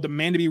the ball,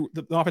 demand to be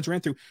the offense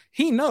ran through,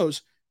 he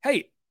knows,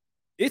 hey,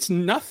 it's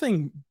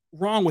nothing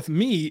wrong with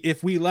me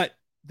if we let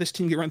this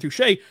team get run through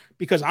Shai,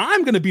 because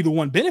I'm going to be the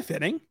one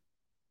benefiting.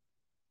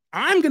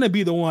 I'm going to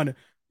be the one,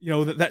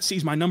 that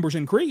sees my numbers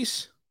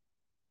increase,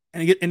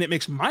 and it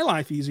makes my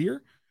life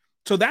easier.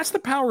 So that's the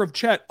power of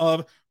Chet,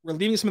 of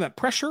relieving some of that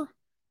pressure,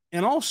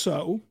 and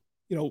also,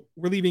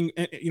 relieving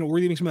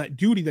some of that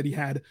duty that he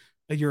had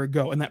a year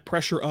ago, and that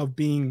pressure of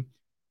being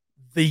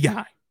the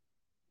guy.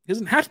 He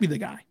doesn't have to be the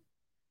guy,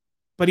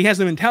 but he has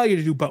the mentality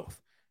to do both.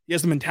 He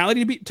has the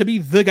mentality to be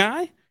the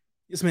guy.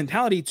 He has the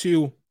mentality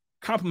to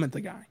complement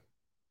the guy.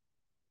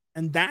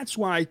 And that's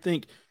why I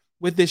think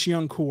with this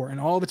young core and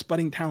all of its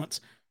budding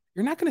talents,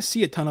 you're not going to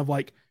see a ton of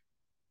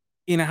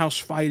in-house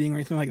fighting or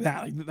anything like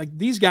that. Like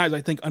these guys,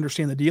 I think,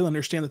 understand the deal,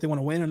 understand that they want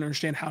to win, and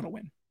understand how to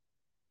win.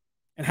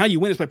 And how you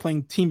win is by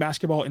playing team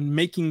basketball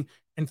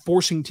and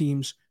forcing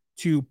teams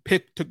to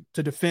pick,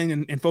 to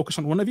defend and focus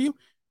on one of you,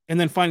 and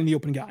then finding the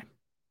open guy.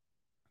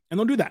 And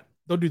they'll do that.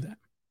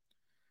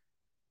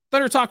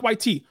 Thunder Talk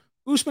YT.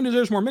 Usman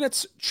deserves more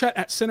minutes. Chet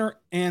at center,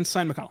 and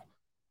sign McConnell.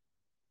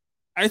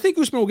 I think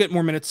Usman will get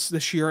more minutes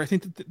this year. I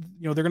think that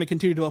they're going to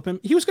continue to develop him.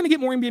 He was going to get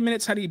more NBA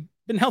minutes had he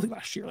been healthy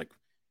last year.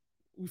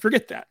 We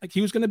forget that.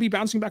 He was going to be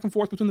bouncing back and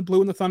forth between the Blue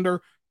and the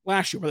Thunder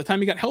last year. By the time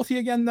he got healthy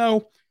again, though,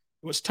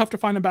 it was tough to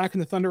find him back in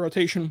the Thunder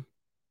rotation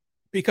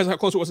because of how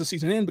close it was the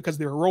season in, because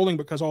they were rolling,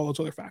 because all those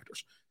other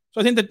factors.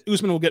 So I think that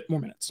Usman will get more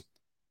minutes.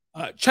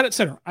 Chet at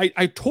center.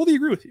 I totally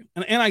agree with you.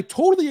 And I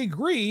totally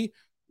agree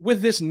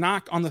with this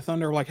knock on the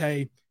Thunder,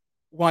 hey,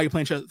 why are you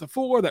playing Chet at the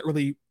 4? That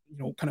really,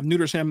 kind of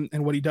neuters him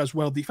and what he does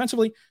well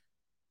defensively.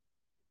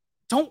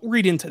 Don't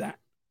read into that.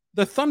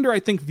 The Thunder, I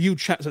think, view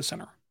Chet as a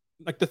center.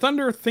 The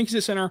Thunder think he's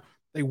a center.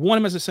 They want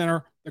him as a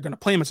center. They're going to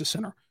play him as a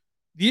center.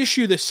 The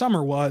issue this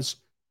summer was,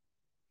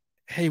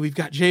 hey, we've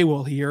got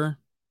J-Will here.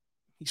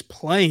 He's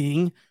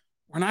playing.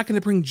 We're not going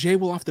to bring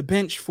J-Will off the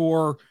bench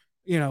for,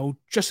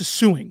 just a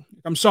suing.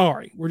 I'm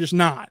sorry. We're just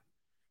not.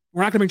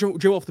 We're not going to bring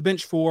J-Will off the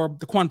bench for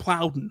Daquan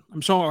Plowden.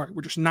 I'm sorry.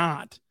 We're just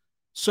not.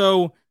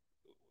 So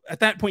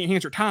at that point, your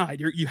hands are tied.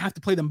 You have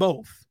to play them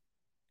both.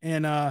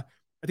 And I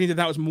think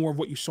that was more of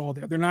what you saw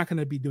there. They're not going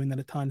to be doing that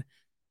a ton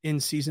in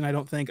season, I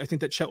don't think. I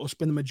think that Chet will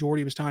spend the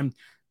majority of his time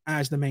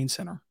as the main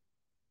center.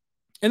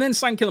 And then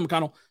sign Caleb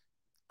McConnell.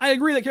 I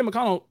agree that Caleb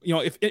McConnell,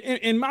 if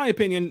in my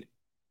opinion,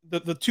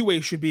 the two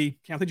ways should be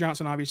Anthony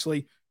Johnson,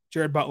 obviously,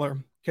 Jared Butler,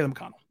 Caleb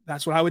McConnell.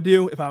 That's what I would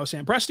do if I was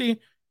Sam Presti.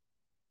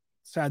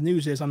 Sad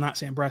news is I'm not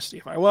Sam Presti.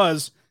 If I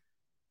was,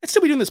 I'd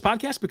still be doing this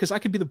podcast, because I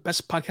could be the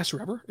best podcaster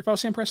ever if I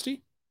was Sam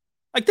Presti.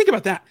 Think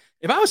about that.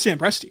 If I was Sam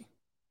Presti,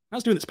 I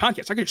was doing this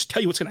podcast, I could just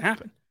tell you what's going to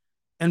happen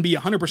and be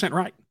 100%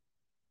 right.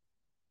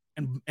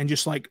 And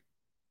just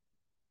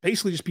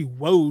basically just be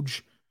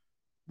Woj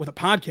with a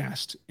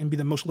podcast and be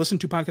the most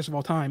listened to podcast of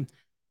all time,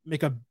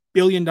 make $1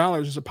 billion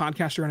as a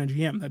podcaster and a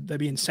GM. That'd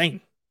be insane.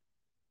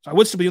 So I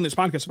would still be doing this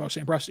podcast if I was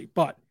Sam Presti,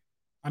 but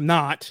I'm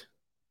not.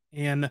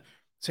 And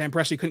Sam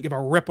Presti couldn't give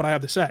a rip what I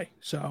have to say.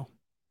 So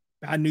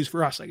bad news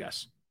for us, I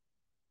guess.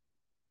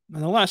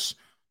 Nonetheless,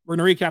 we're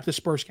going to recap the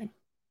Spurs game.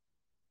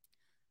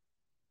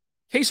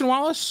 Cason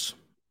Wallace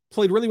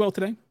played really well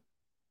today,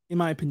 in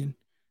my opinion.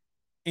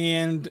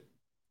 And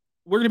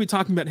we're going to be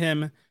talking about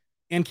him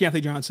and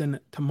Keontae Johnson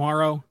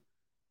tomorrow.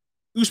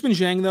 Ousmane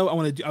Dieng, though,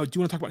 I do want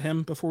to talk about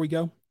him before we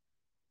go.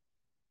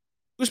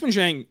 Ousmane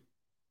Dieng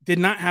did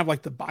not have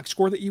like the box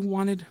score that you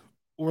wanted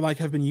or like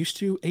have been used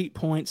to. 8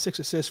 points, 6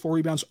 assists, 4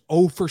 rebounds,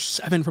 0 for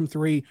 7 from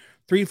 3,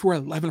 3 for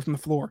 11 from the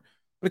floor.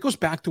 But it goes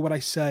back to what I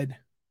said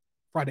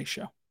Friday's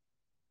show.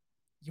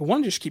 You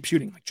want to just keep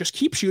shooting. Like, just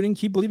keep shooting,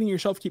 keep believing in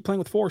yourself, keep playing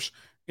with force,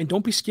 and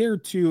don't be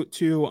scared to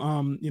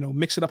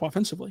mix it up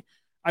offensively.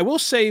 I will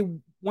say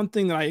one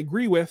thing that I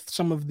agree with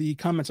some of the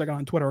comments I got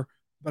on Twitter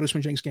about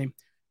Ousmane Dieng's game.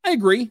 I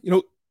agree.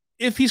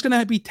 If he's going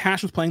to be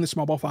tasked with playing the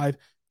small ball 5,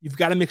 you've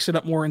got to mix it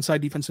up more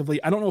inside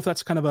defensively. I don't know if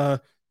that's kind of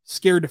a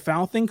scared to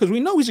foul thing because we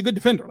know he's a good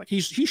defender. Like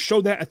he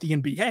showed that at the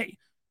NBA,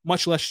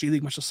 much less G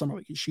League, much less Summer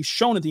League. He's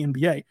shown at the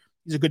NBA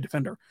he's a good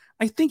defender.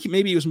 I think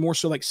maybe he was more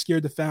so like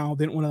scared to foul.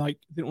 Didn't want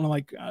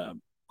to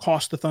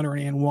cost the Thunder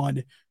an and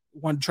one.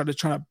 Wanted to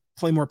try to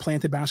play more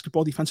planted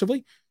basketball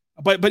defensively.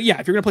 But yeah,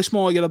 if you're gonna play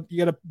small, you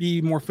gotta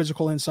be more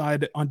physical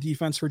inside on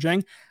defense for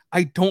Dieng.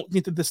 I don't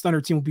think that this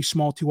Thunder team will be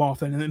small too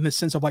often, in the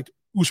sense of like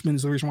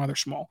Ousmane's the reason why they're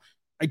small.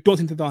 I don't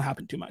think that that'll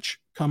happen too much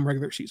come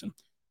regular season,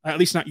 at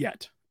least not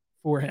yet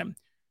for him.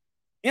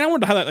 And I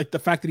wanted to highlight like the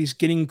fact that he's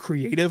getting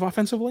creative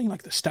offensively,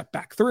 like the step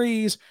back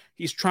threes.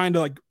 He's trying to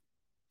like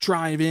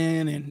drive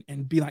in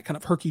and be like kind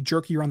of herky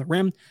jerky around the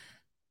rim.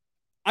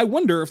 I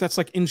wonder if that's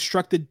like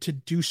instructed to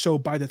do so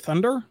by the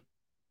Thunder.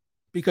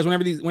 Because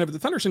whenever the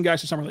Thunder send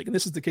guys to Summer League, and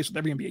this is the case with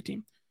every NBA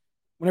team,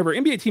 whenever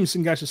NBA teams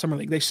send guys to Summer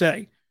League, they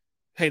say,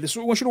 hey, this is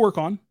what we want you to work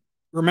on.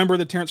 Remember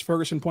the Terrence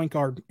Ferguson point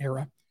guard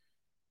era.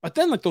 But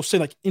then like they'll say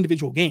like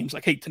individual games,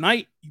 like, hey,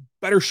 tonight you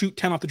better shoot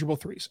 10 off the dribble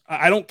threes.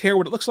 I don't care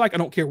what it looks like. I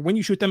don't care when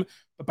you shoot them.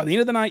 But by the end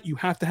of the night, you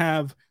have to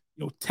have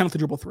 10 off the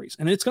dribble threes.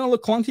 And it's going to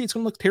look clunky. It's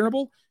going to look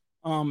terrible.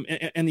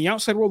 And the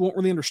outside world won't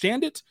really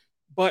understand it.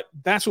 But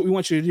that's what we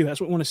want you to do. That's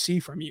what we want to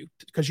see from you,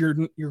 because you're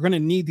going to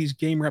need these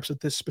game reps at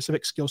this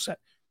specific skill set.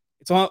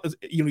 It's all,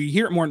 you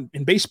hear it more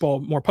in baseball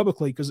more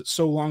publicly because it's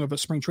so long of a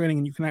spring training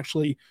and you can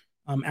actually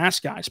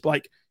ask guys. But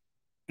like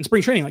in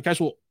spring training, like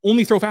guys will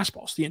only throw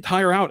fastballs the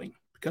entire outing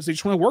because they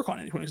just want to work on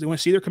it. They want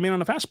to see their command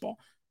on a fastball.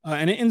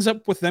 And it ends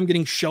up with them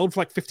getting shelled for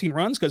like 15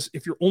 runs because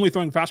if you're only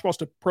throwing fastballs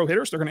to pro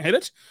hitters, they're going to hit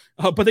it.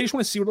 But they just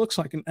want to see what it looks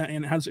like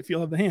and how does it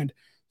feel at the hand.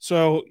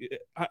 So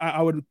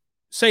I would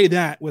say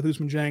that with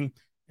Ousmane Dieng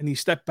and these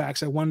step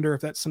backs, I wonder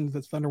if that's something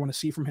that the Thunder want to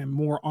see from him,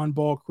 more on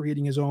ball,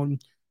 creating his own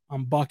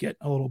bucket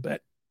a little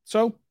bit.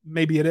 So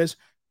maybe it is.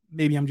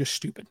 Maybe I'm just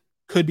stupid.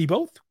 Could be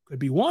both. Could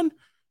be one.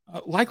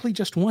 Likely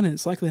just one, and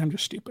it's likely I'm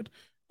just stupid.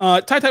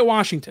 Ty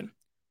Washington.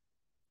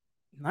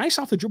 Nice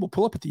off the dribble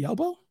pull up at the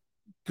elbow.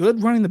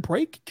 Good running the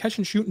break. Catch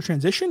and shoot in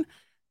transition.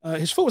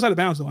 His foot was out of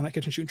bounds, though, on that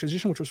catch and shoot in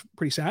transition, which was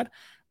pretty sad.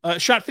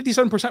 Shot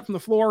 57% from the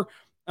floor.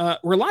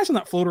 Relies on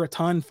that floater a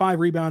ton. 5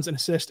 rebounds, an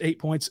assist, 8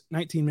 points,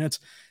 19 minutes.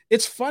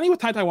 It's funny with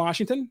Ty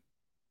Washington,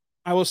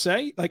 I will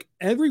say. Like,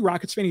 every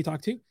Rockets fan you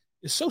talk to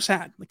is so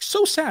sad. Like,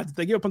 so sad that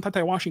they give up on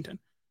Ty Washington.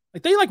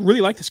 Like, they, like,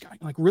 really like this guy.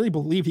 Like, really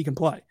believe he can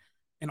play.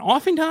 And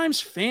oftentimes,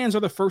 fans are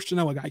the first to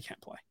know a guy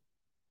can't play.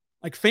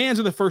 Like, fans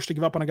are the first to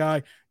give up on a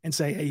guy and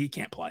say, hey, he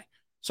can't play.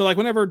 So, like,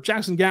 whenever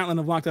Jackson Gatlin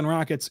of Locked On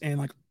Rockets and,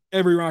 like,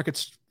 every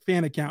Rockets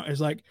fan account is,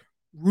 like,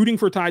 rooting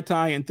for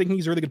Ty and thinking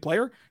he's a really good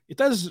player, it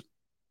does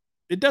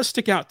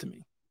stick out to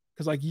me.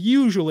 Because, like,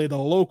 usually the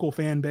local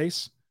fan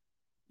base,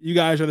 you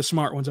guys are the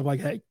smart ones of, like,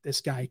 hey, this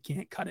guy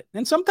can't cut it.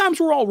 And sometimes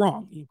we're all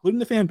wrong, including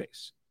the fan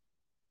base.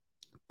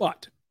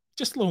 But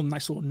just a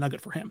nice little nugget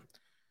for him.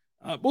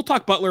 We'll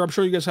talk Butler. I'm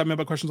sure you guys have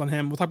many questions on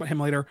him. We'll talk about him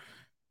later.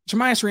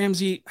 Jahmias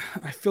Ramsey,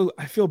 I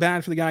feel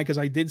bad for the guy because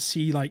I did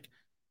see, like,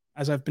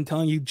 as I've been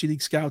telling you, G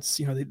League scouts,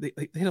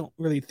 they don't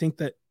really think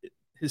that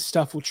his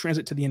stuff will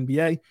translate to the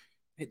NBA.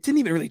 It didn't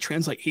even really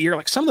translate here.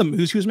 Like, some of the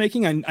moves he was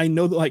making, I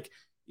know that, like,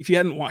 if you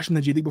hadn't watched him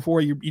in the G League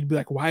before, you'd be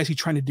like, why is he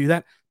trying to do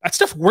that? That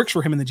stuff works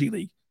for him in the G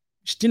League.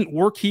 It just didn't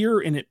work here,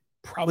 and it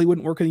probably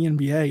wouldn't work in the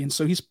NBA. And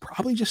so he's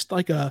probably just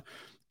like a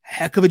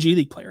heck of a G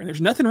League player. And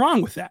there's nothing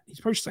wrong with that. He's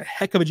probably just a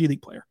heck of a G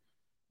League player.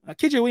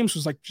 KJ Williams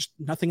was like just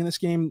nothing in this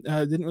game.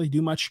 Didn't really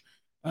do much.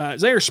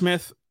 Zaire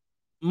Smith,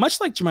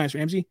 much like Jahmias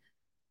Ramsey,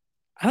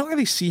 I don't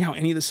really see how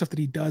any of the stuff that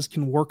he does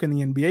can work in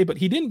the NBA, but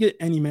he didn't get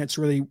any minutes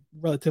really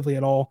relatively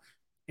at all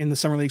in the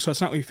summer league. So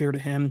it's not really fair to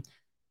him.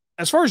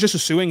 As far as just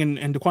Suing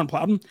and Daquan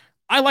Plowden,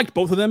 I liked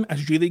both of them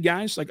as G League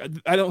guys. Like,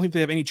 I don't think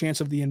they have any chance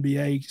of the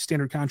NBA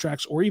standard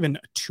contracts or even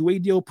a 2-way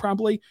deal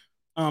probably.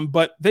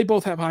 But they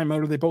both have high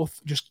motor. They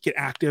both just get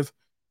active.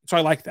 So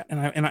I like that.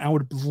 And I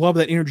would love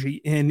that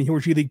energy in your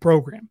G League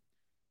program.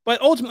 But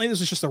ultimately,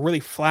 this is just a really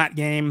flat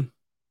game.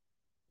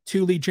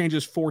 2 lead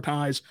changes, 4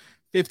 ties,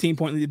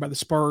 15-point lead by the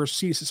Spurs.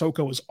 C.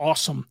 Sissoko was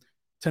awesome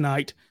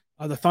tonight.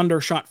 The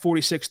Thunder shot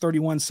 46,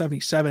 31,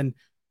 77.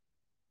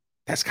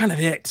 That's kind of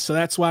it. So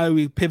that's why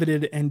we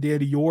pivoted and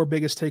did your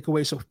biggest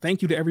takeaway. So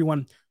thank you to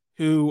everyone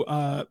who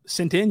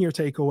sent in your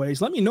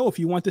takeaways. Let me know if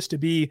you want this to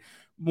be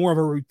more of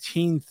a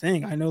routine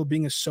thing. I know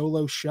being a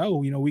solo show,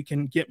 we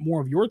can get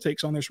more of your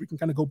takes on this. We can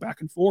kind of go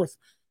back and forth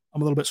a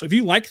little bit. So if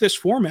you like this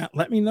format,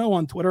 let me know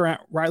on Twitter at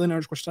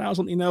Riley_Styles.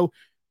 Let me know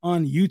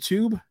on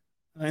YouTube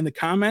in the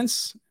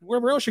comments,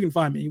 wherever else you can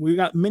find me. We've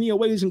got many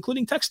ways,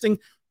 including texting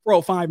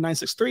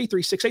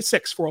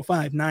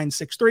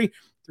 405-963-3686,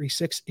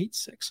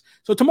 405-963-3686.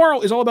 So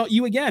tomorrow is all about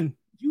you again.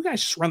 You guys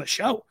just run the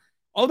show.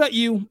 All about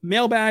you.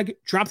 Mailbag,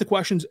 drop the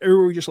questions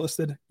everywhere we just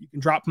listed. You can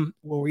drop them.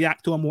 We'll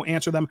react to them. We'll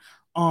answer them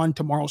on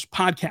tomorrow's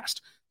podcast.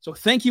 So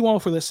thank you all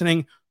for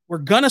listening. We're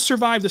going to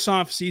survive this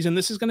off season.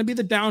 This is going to be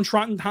the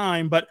downtrodden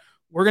time, but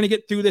we're going to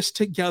get through this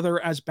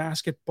together as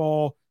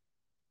basketball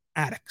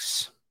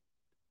addicts.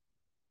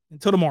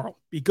 Until tomorrow,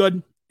 be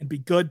good and be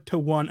good to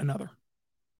one another.